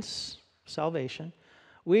past tense, salvation,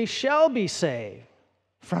 we shall be saved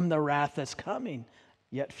from the wrath that's coming.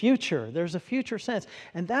 Yet future, there's a future sense.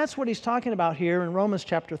 And that's what he's talking about here in Romans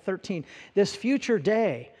chapter 13. This future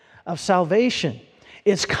day of salvation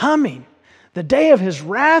is coming. The day of His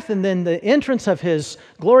wrath and then the entrance of His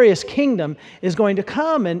glorious kingdom is going to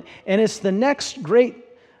come. And it's the next great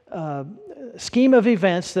scheme of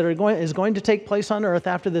events that is going to take place on earth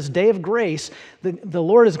after this day of grace. The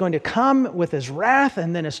Lord is going to come with His wrath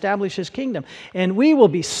and then establish His kingdom. And we will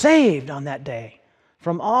be saved on that day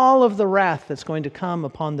from all of the wrath that's going to come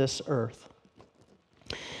upon this earth.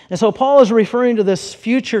 And so Paul is referring to this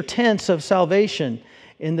future tense of salvation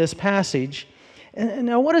in this passage. And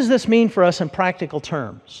now what does this mean for us in practical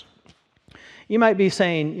terms? You might be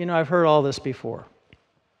saying, I've heard all this before.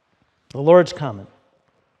 The Lord's coming.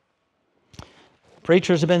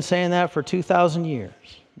 Preachers have been saying that for 2,000 years.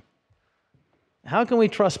 How can we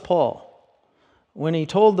trust Paul when he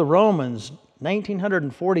told the Romans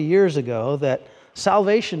 1,940 years ago that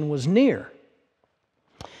salvation was near?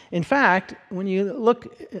 In fact, when you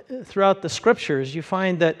look throughout the Scriptures, you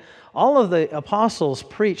find that all of the apostles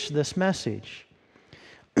preached this message.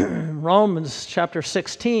 Romans chapter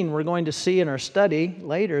 16, we're going to see in our study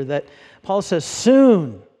later that Paul says,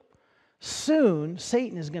 soon,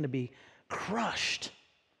 Satan is going to be crushed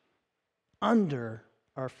under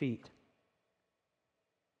our feet.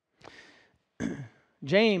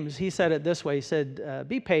 James, he said it this way. He said,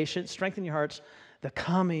 be patient, strengthen your hearts. The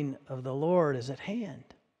coming of the Lord is at hand.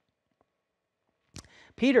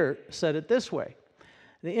 Peter said it this way.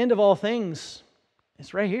 The end of all things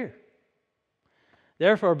is right here.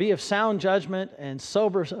 Therefore, be of sound judgment and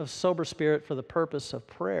of sober spirit for the purpose of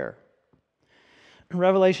prayer. In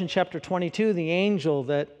Revelation chapter 22, the angel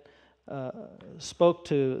that spoke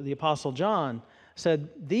to the Apostle John said,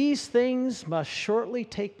 these things must shortly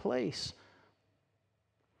take place.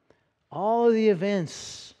 All of the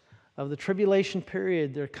events of the tribulation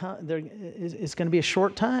period, it's going to be a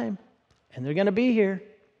short time, and they're going to be here.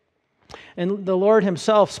 And the Lord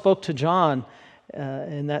Himself spoke to John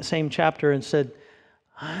in that same chapter and said,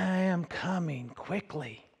 I am coming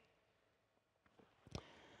quickly.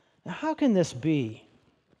 Now, how can this be?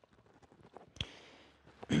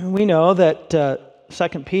 We know that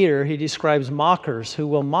 2 Peter, he describes mockers who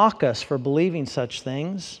will mock us for believing such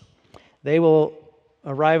things. They will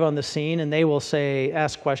arrive on the scene and they will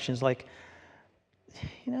ask questions like,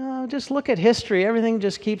 just look at history. Everything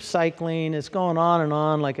just keeps cycling. It's going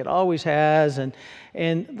on like it always has. And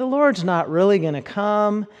the Lord's not really going to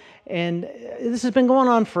come. And this has been going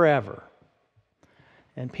on forever.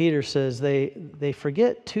 And Peter says they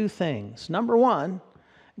forget two things. Number one,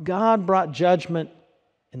 God brought judgment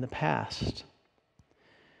in the past.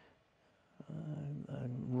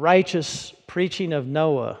 Righteous preaching of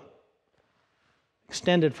Noah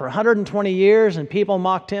extended for 120 years, and people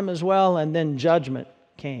mocked him as well, and then judgment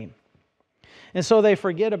came. And so they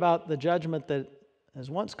forget about the judgment that has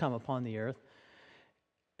once come upon the earth.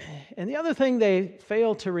 And the other thing they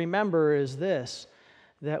fail to remember is this,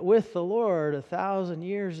 that with the Lord, 1,000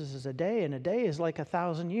 years is a day, and a day is like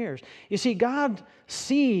 1,000 years. You see, God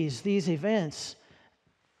sees these events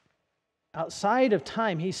outside of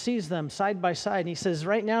time. He sees them side by side. And He says,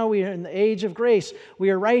 right now we are in the age of grace. We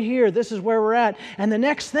are right here. This is where we're at. And the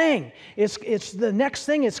next thing,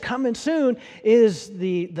 it's coming soon, is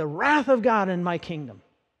the wrath of God in my kingdom.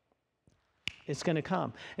 It's going to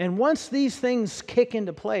come. And once these things kick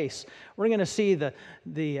into place, we're going to see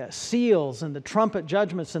the seals and the trumpet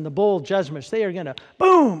judgments and the bowl judgments. They are going to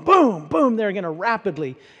boom, boom, boom. They're going to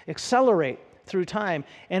rapidly accelerate through time.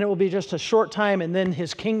 And it will be just a short time, and then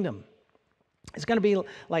His kingdom. It's going to be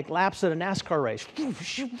like laps at a NASCAR race.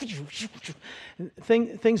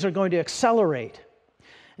 Things are going to accelerate.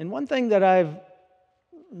 And one thing that I've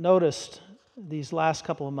noticed these last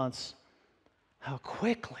couple of months, how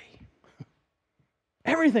quickly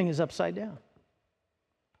everything is upside down.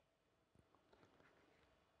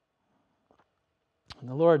 And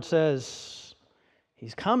the Lord says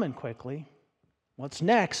He's coming quickly. What's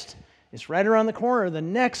next is right around the corner. The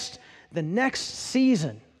next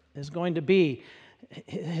season is going to be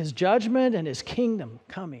His judgment and His kingdom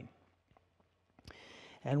coming.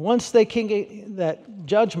 And once that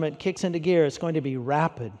judgment kicks into gear, it's going to be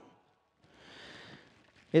rapid.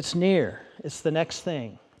 It's near. It's the next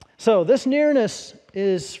thing. So this nearness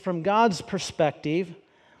is from God's perspective,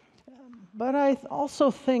 but I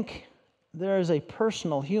also think there is a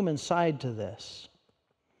personal human side to this.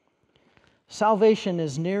 Salvation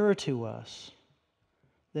is nearer to us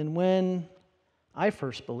than when I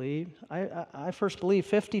first believed. I first believed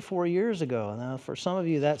 54 years ago. Now, for some of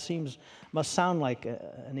you, that must sound like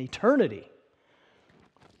an eternity.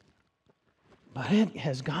 But it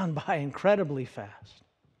has gone by incredibly fast.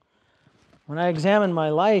 When I examine my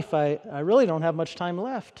life, I really don't have much time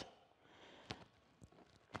left.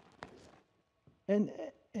 And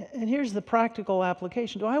here's the practical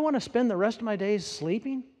application. Do I want to spend the rest of my days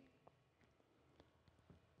sleeping?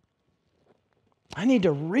 I need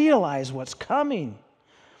to realize what's coming.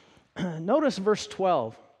 Notice verse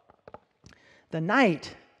 12. The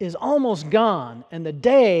night is almost gone, and the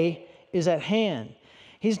day is at hand.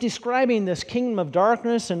 He's describing this kingdom of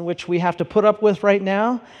darkness in which we have to put up with right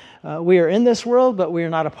now. We are in this world, but we are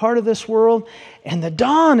not a part of this world. And the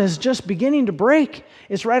dawn is just beginning to break.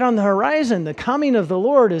 It's right on the horizon. The coming of the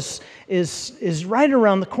Lord is right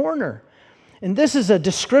around the corner. And this is a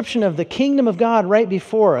description of the kingdom of God right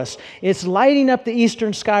before us. It's lighting up the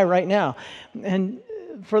eastern sky right now. And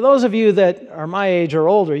for those of you that are my age or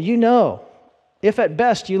older, you know, if at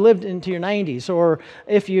best you lived into your 90s, or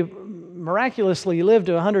if you miraculously lived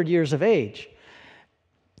to 100 years of age,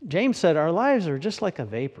 James said our lives are just like a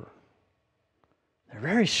vapor. They're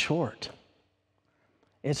very short.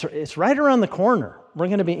 It's right around the corner. We're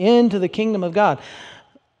going to be into the kingdom of God.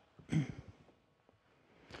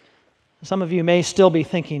 Some of you may still be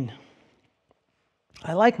thinking,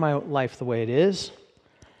 I like my life the way it is.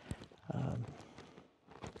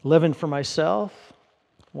 Living for myself.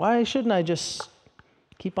 Why shouldn't I just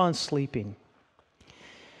keep on sleeping?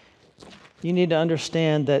 You need to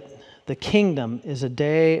understand that the kingdom is a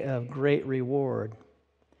day of great reward.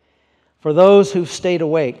 For those who've stayed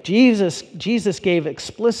awake, Jesus gave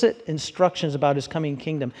explicit instructions about His coming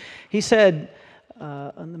kingdom. He said,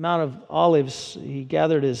 on the Mount of Olives, He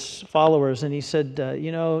gathered His followers and He said,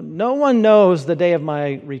 no one knows the day of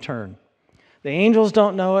my return. The angels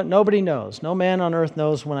don't know it. Nobody knows. No man on earth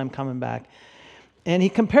knows when I'm coming back. And He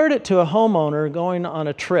compared it to a homeowner going on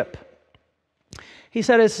a trip. He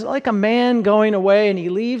said it's like a man going away, and he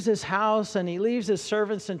leaves his house and he leaves his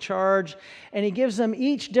servants in charge, and he gives them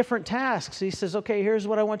each different tasks. He says, okay, here's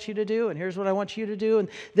what I want you to do, and here's what I want you to do, and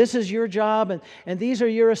this is your job, and these are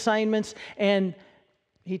your assignments. And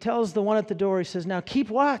he tells the one at the door, he says, now keep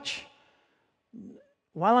watch.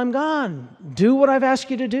 While I'm gone, do what I've asked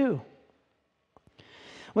you to do.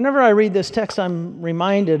 Whenever I read this text, I'm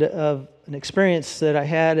reminded of an experience that I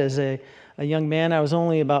had as a young man. I was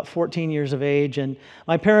only about 14 years of age, and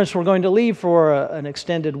my parents were going to leave for an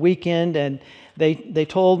extended weekend, and They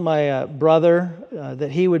told my brother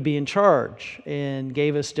that he would be in charge and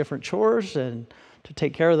gave us different chores and to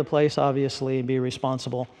take care of the place, obviously, and be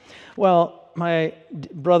responsible. Well, my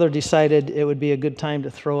brother decided it would be a good time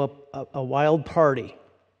to throw up a wild party.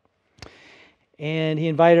 And he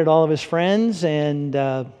invited all of his friends, and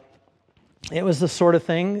it was the sort of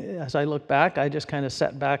thing, as I look back, I just kind of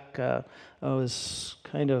sat back. I was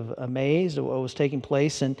kind of amazed at what was taking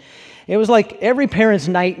place. And it was like every parent's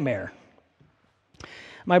nightmare.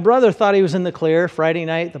 My brother thought he was in the clear. Friday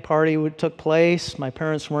night, the party took place. My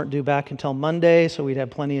parents weren't due back until Monday, so we'd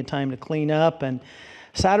have plenty of time to clean up. And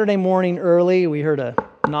Saturday morning early, we heard a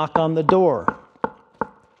knock on the door.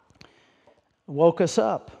 Woke us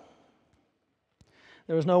up.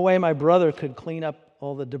 There was no way my brother could clean up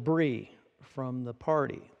all the debris from the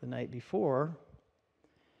party the night before.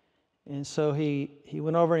 And so he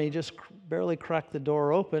went over and he just barely cracked the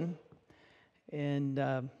door open.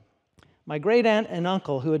 And my great aunt and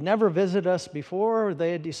uncle, who had never visited us before,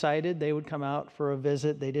 they had decided they would come out for a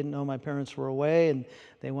visit. They didn't know my parents were away, and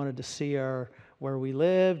they wanted to see where we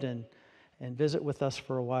lived and visit with us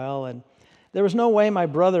for a while. And there was no way my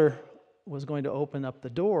brother was going to open up the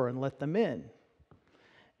door and let them in.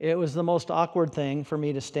 It was the most awkward thing for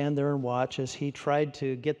me to stand there and watch as he tried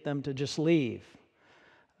to get them to just leave.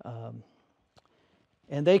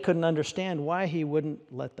 And they couldn't understand why he wouldn't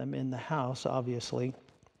let them in the house, obviously.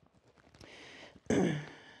 And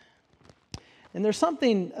there's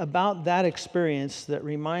something about that experience that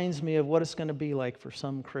reminds me of what it's going to be like for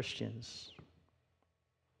some Christians.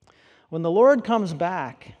 When the Lord comes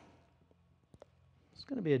back, it's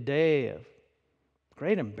going to be a day of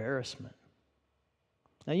great embarrassment.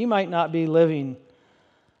 Now, you might not be living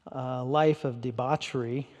a life of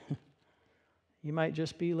debauchery. You might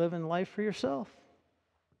just be living life for yourself.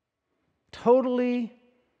 Totally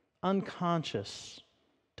unconscious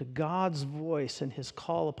to God's voice and His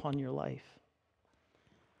call upon your life.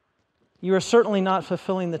 You are certainly not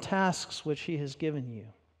fulfilling the tasks which He has given you.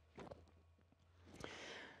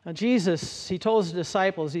 Now, Jesus, He told His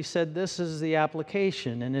disciples, He said this is the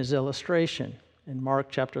application in His illustration in Mark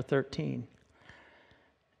chapter 13.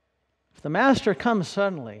 If the master comes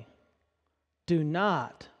suddenly, do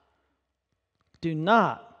not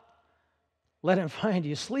let him find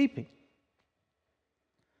you sleeping.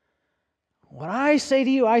 What I say to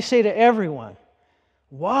you, I say to everyone.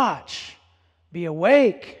 Watch, be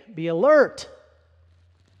awake, be alert.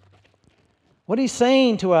 What he's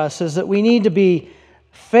saying to us is that we need to be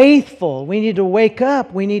faithful. We need to wake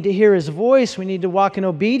up. We need to hear His voice. We need to walk in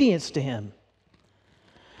obedience to Him.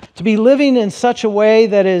 To be living in such a way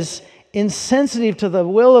that is insensitive to the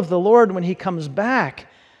will of the Lord when He comes back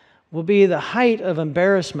will be the height of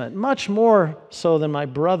embarrassment, much more so than my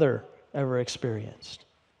brother ever experienced.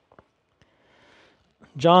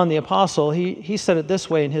 John the Apostle, he said it this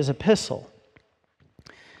way in his epistle.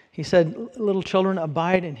 He said, little children,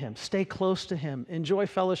 abide in Him. Stay close to Him. Enjoy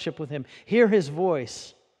fellowship with Him. Hear His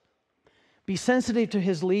voice. Be sensitive to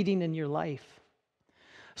His leading in your life.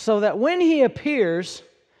 So that when He appears,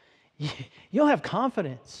 you'll have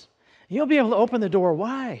confidence. You'll be able to open the door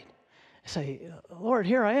wide. Say, Lord,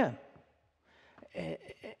 here I am.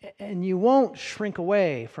 And you won't shrink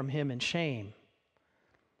away from Him in shame.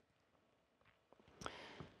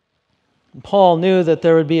 And Paul knew that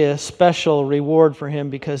there would be a special reward for him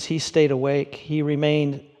because he stayed awake. He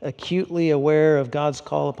remained acutely aware of God's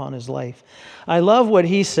call upon his life. I love what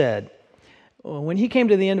he said. When he came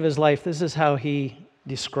to the end of his life, this is how he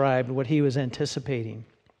described what he was anticipating.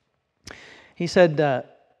 He said,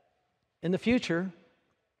 in the future,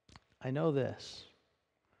 I know this.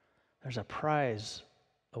 There's a prize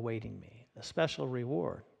awaiting me, a special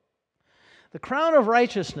reward. The crown of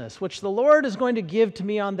righteousness, which the Lord is going to give to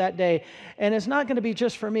me on that day. And it's not going to be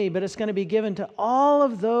just for me, but it's going to be given to all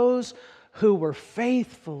of those who were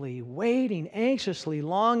faithfully waiting, anxiously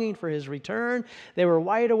longing for His return. They were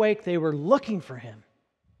wide awake. They were looking for Him.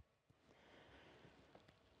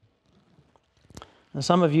 And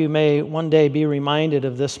some of you may one day be reminded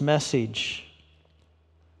of this message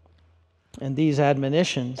and these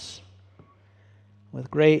admonitions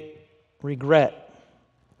with great regret,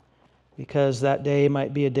 because that day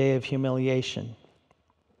might be a day of humiliation.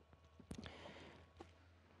 It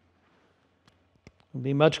would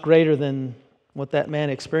be much greater than what that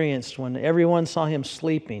man experienced when everyone saw him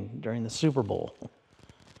sleeping during the Super Bowl.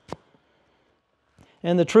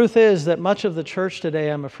 And the truth is that much of the church today,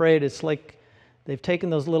 I'm afraid, it's like they've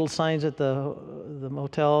taken those little signs at the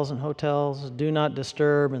motels and hotels, do not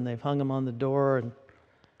disturb, and they've hung them on the door, and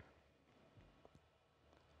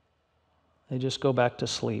they just go back to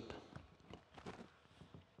sleep.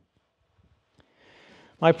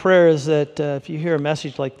 My prayer is that if you hear a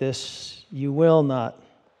message like this, you will not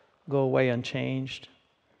go away unchanged.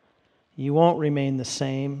 You won't remain the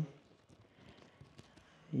same.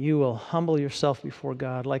 You will humble yourself before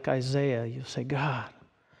God like Isaiah. You'll say, God,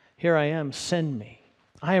 here I am, send me.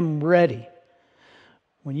 I am ready.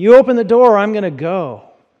 When you open the door, I'm going to go.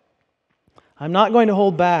 I'm not going to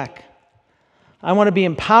hold back. I want to be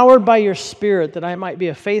empowered by your Spirit that I might be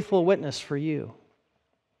a faithful witness for you.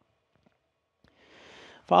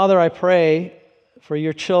 Father, I pray for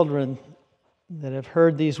your children that have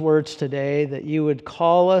heard these words today, that you would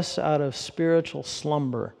call us out of spiritual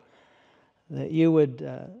slumber, that you would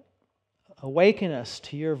awaken us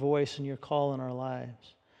to your voice and your call in our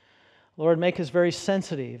lives. Lord, make us very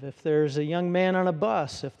sensitive. If there's a young man on a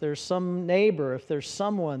bus, if there's some neighbor, if there's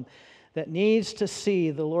someone that needs to see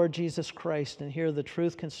the Lord Jesus Christ and hear the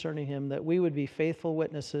truth concerning him, that we would be faithful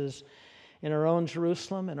witnesses in our own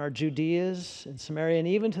Jerusalem, in our Judeas, in Samaria, and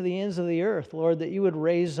even to the ends of the earth, Lord, that you would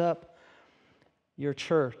raise up your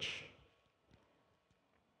church,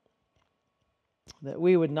 that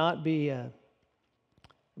we would not be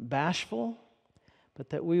bashful, but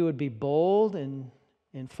that we would be bold in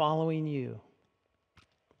following you.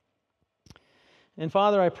 And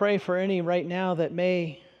Father, I pray for any right now that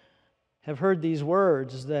may have heard these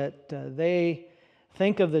words, that they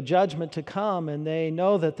think of the judgment to come and they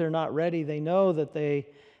know that they're not ready. They know that they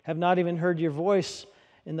have not even heard your voice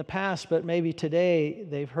in the past, but maybe today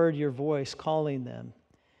they've heard your voice calling them.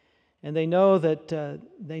 And they know that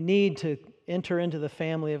they need to enter into the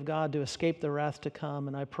family of God to escape the wrath to come.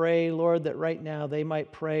 And I pray, Lord, that right now they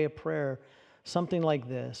might pray a prayer, something like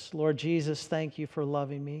this. Lord Jesus, thank you for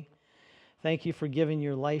loving me. Thank you for giving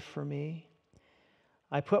your life for me.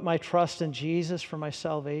 I put my trust in Jesus for my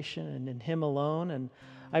salvation and in him alone. And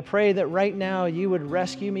I pray that right now you would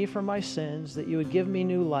rescue me from my sins, that you would give me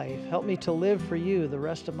new life. Help me to live for you the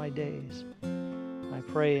rest of my days. I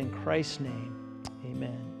pray in Christ's name.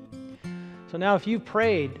 Amen. So now if you've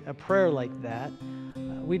prayed a prayer like that,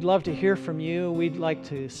 we'd love to hear from you. We'd like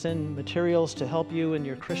to send materials to help you in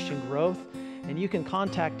your Christian growth. And you can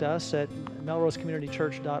contact us at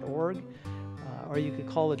melrosecommunitychurch.org, or you could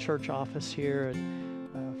call the church office here at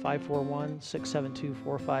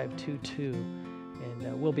 541-672-4522.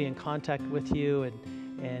 And we'll be in contact with you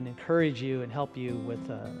and encourage you and help you with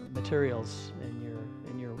materials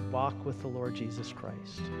in your walk with the Lord Jesus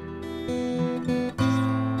Christ.